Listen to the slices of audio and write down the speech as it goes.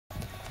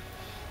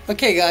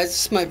Okay guys,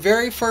 this is my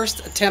very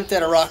first attempt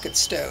at a rocket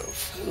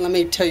stove. Let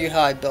me tell you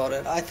how I built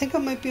it. I think I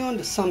might be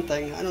onto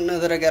something. I don't know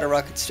that I got a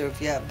rocket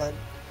stove yet, but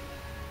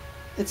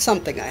it's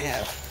something I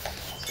have.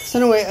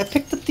 So anyway, I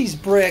picked up these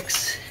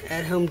bricks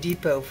at Home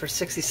Depot for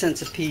 60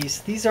 cents a piece.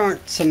 These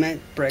aren't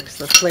cement bricks,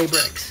 they're clay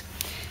bricks.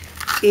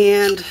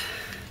 And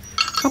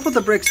a couple of the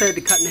bricks I had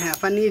to cut in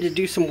half. I needed to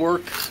do some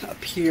work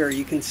up here,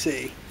 you can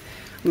see.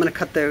 I'm going to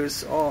cut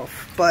those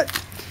off.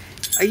 But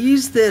I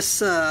used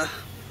this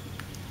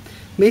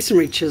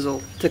masonry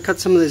chisel to cut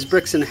some of those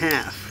bricks in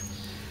half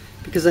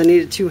because I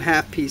needed two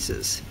half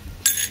pieces.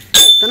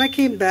 Then I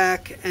came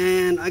back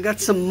and I got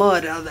some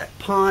mud out of that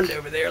pond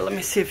over there. Let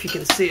me see if you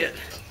can see it.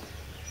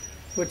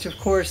 Which of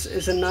course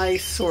is a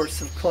nice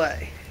source of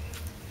clay.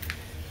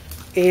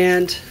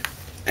 And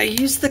I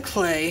used the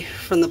clay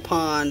from the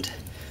pond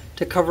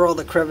to cover all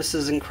the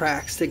crevices and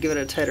cracks to give it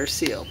a tighter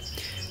seal.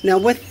 Now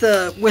with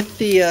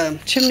the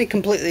chimney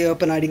completely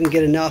open, I didn't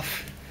get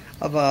enough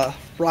of a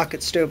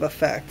rocket stove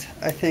effect.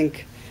 I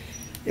think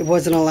it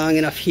wasn't allowing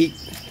enough heat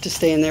to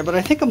stay in there, but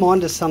I think I'm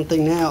onto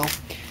something now.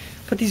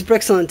 Put these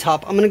bricks on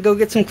top. I'm going to go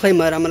get some clay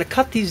mud. I'm going to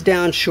cut these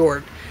down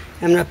short.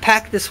 I'm going to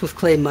pack this with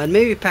clay mud.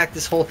 Maybe pack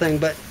this whole thing,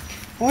 but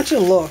I want you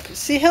to look.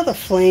 See how the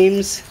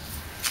flames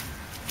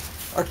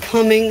are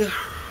coming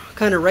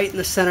kind of right in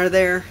the center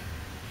there?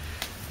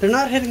 They're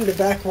not hitting the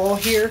back wall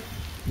here.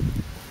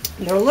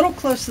 They're a little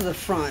close to the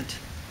front,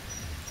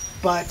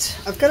 but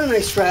I've got a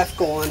nice draft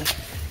going.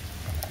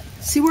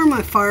 See where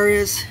my fire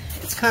is?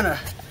 It's kind of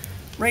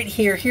right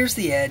here. Here's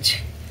the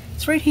edge.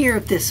 It's right here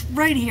at this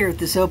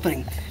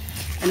opening,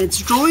 and it's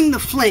drawing the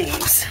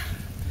flames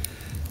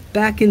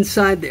back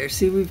inside there.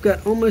 See, we've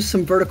got almost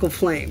some vertical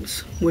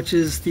flames, which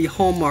is the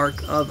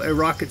hallmark of a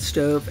rocket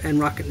stove and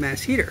rocket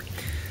mass heater.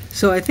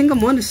 So I think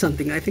I'm onto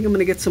something. I think I'm going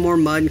to get some more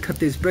mud and cut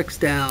these bricks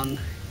down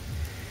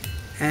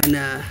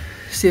and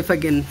see if I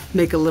can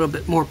make a little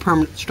bit more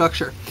permanent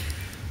structure.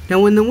 Now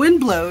when the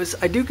wind blows,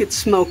 I do get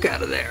smoke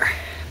out of there.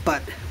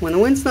 But when the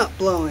wind's not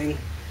blowing,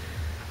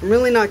 I'm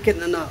really not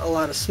getting a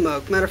lot of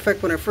smoke. Matter of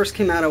fact, when I first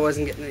came out, I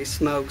wasn't getting any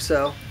smoke,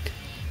 so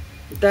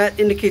that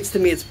indicates to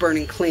me it's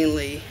burning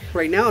cleanly.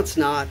 Right now it's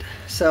not,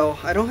 so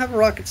I don't have a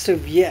rocket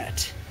stove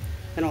yet,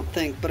 I don't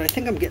think, but I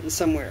think I'm getting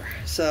somewhere.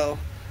 So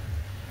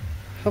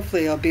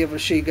hopefully I'll be able to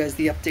show you guys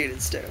the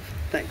updated stove.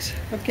 Thanks.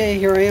 Okay,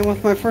 here I am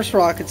with my first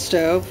rocket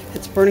stove.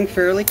 It's burning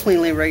fairly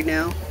cleanly right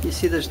now. You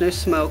see there's no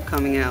smoke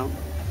coming out.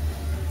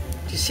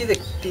 Do you see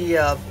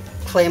the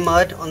clay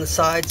mud on the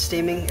side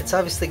steaming? It's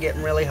obviously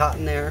getting really hot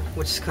in there,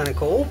 which is kind of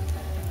cool.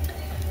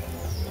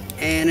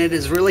 And it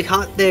is really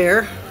hot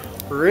there.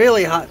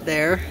 Really hot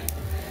there.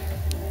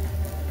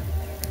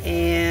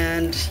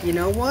 And you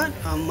know what?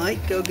 I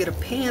might go get a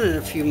pan in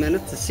a few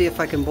minutes to see if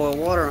I can boil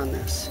water on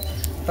this.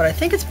 But I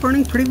think it's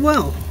burning pretty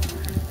well.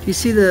 Do you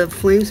see the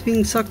flames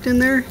being sucked in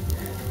there?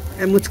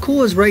 And what's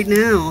cool is right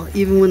now,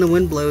 even when the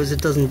wind blows,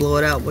 it doesn't blow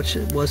it out, which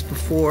it was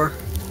before.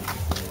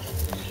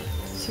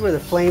 See where the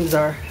flames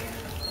are.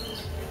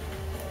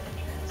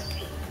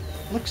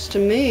 Looks to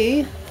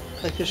me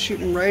like they're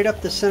shooting right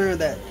up the center of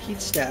that heat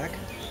stack,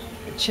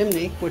 the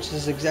chimney, which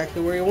is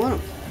exactly where you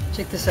want them.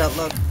 Check this out,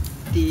 look.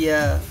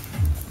 The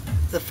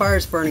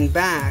fire's burning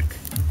back.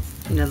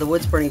 You know, the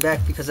wood's burning back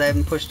because I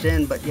haven't pushed it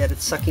in, but yet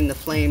it's sucking the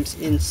flames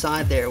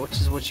inside there,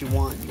 which is what you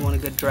want. You want a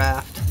good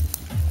draft.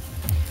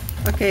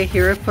 Okay,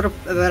 here I've put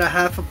about a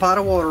half a pot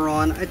of water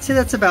on. I'd say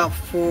that's about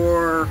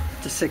 4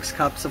 to 6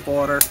 cups of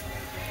water.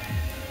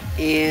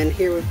 And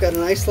here we've got a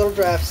nice little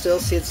draft still.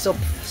 See, it's still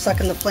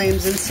sucking the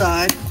flames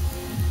inside.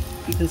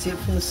 You can see it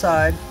from the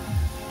side.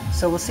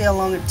 So we'll see how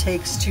long it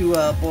takes to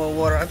boil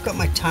water. I've got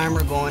my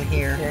timer going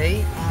here.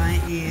 Okay,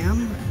 I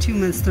am 2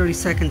 minutes 30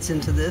 seconds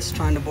into this,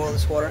 trying to boil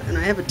this water. And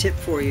I have a tip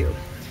for you.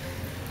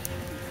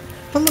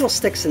 Put little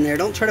sticks in there.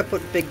 Don't try to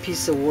put big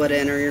pieces of wood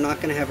in, or you're not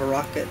going to have a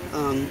rocket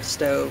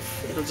stove.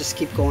 It'll just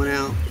keep going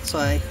out. So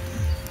I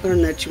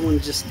learned that you want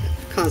to just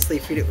constantly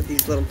feed it with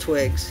these little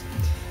twigs.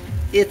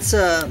 It's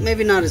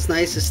maybe not as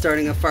nice as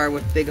starting a fire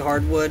with big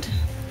hardwood,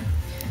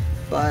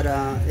 but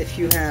if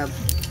you have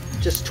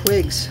just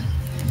twigs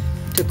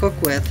to cook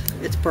with,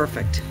 it's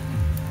perfect.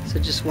 So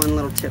just one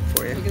little tip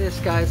for you. Look at this,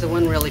 guys, the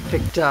wind really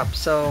picked up,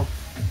 so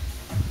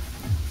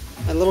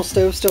my little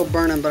stove's still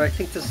burning, but I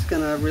think this is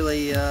gonna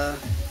really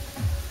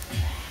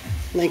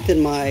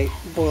lengthen my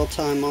boil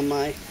time on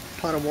my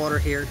pot of water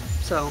here.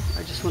 So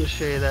I just want to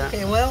show you that.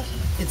 Okay, well,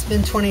 it's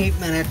been 28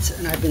 minutes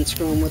and I've been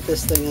screwing with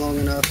this thing long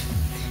enough.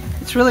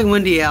 It's really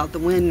windy out. The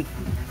wind,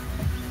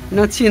 I'm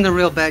not seeing the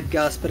real bad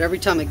gust, but every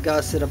time it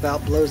gusts, it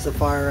about blows the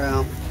fire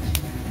out.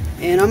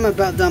 And I'm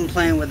about done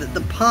playing with it. The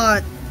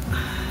pot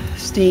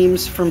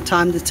steams from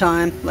time to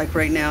time. Like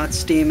right now, it's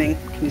steaming.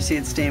 Can you see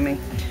it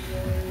steaming?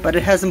 But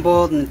it hasn't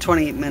boiled in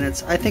 28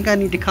 minutes. I think I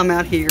need to come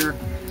out here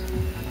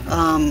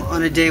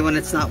on a day when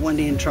it's not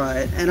windy and try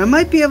it. And I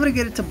might be able to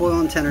get it to boil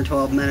in 10 or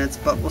 12 minutes,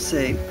 but we'll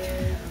see.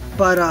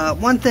 But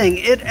one thing,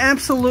 it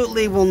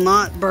absolutely will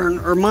not burn,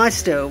 or my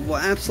stove will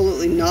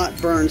absolutely not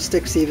burn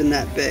sticks even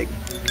that big.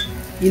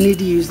 You need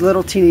to use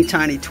little teeny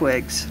tiny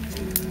twigs.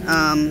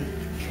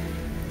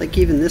 Like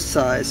even this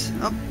size.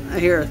 Oh, I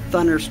hear a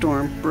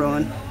thunderstorm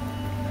brewing.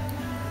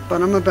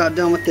 But I'm about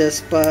done with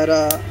this. But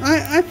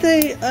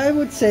I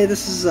would say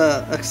this is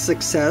a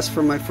success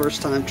for my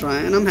first time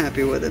trying, and I'm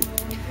happy with it.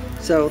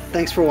 So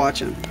thanks for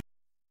watching.